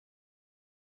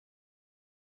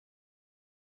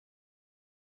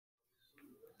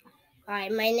Hi,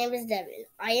 my name is Devin.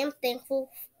 I am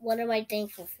thankful. What am I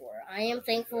thankful for? I am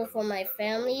thankful for my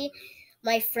family,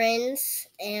 my friends,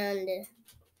 and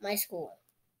my school,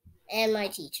 and my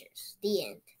teachers. The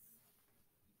end.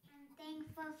 I'm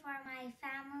thankful for my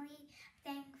family,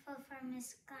 thankful for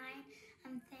Miss Klein.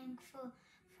 I'm thankful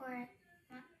for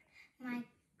my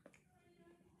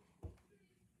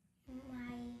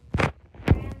grandma,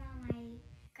 my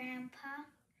grandpa,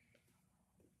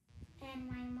 and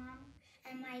my mom,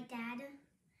 and my dad,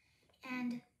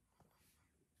 and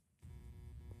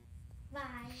bye.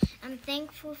 I'm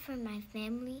thankful for my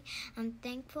family. I'm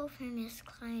thankful for Miss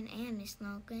Klein and Miss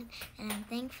Logan, and I'm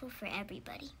thankful for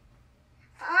everybody.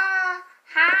 Hi,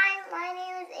 my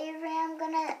name is Avery. I'm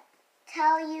gonna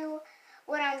tell you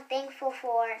what I'm thankful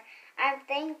for. I'm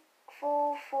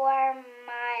thankful for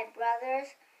my brothers.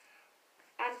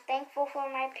 I'm thankful for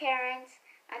my parents.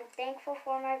 I'm thankful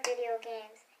for my video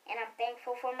games. And I'm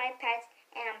thankful for my pets.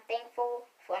 And I'm thankful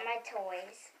for my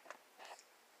toys.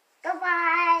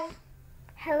 Goodbye!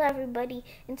 Hello everybody,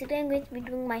 and today I'm going to be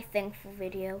doing my thankful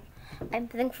video. I'm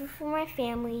thankful for my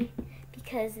family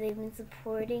because they've been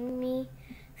supporting me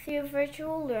through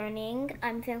virtual learning.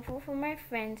 I'm thankful for my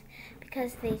friends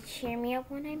because they cheer me up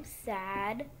when I'm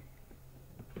sad.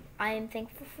 I am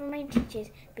thankful for my teachers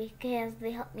because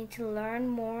they help me to learn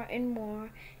more and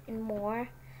more and more.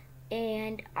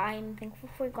 And I'm thankful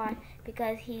for God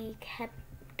because He kept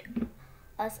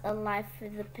us alive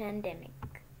through the pandemic.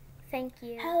 Thank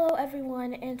you. Hello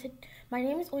everyone, and my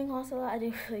name is Oinghasala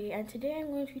Adefui, and today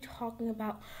I'm going to be talking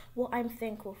about what I'm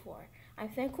thankful for. I'm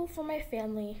thankful for my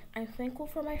family, I'm thankful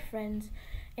for my friends,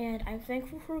 and I'm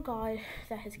thankful for God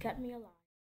that has kept me alive.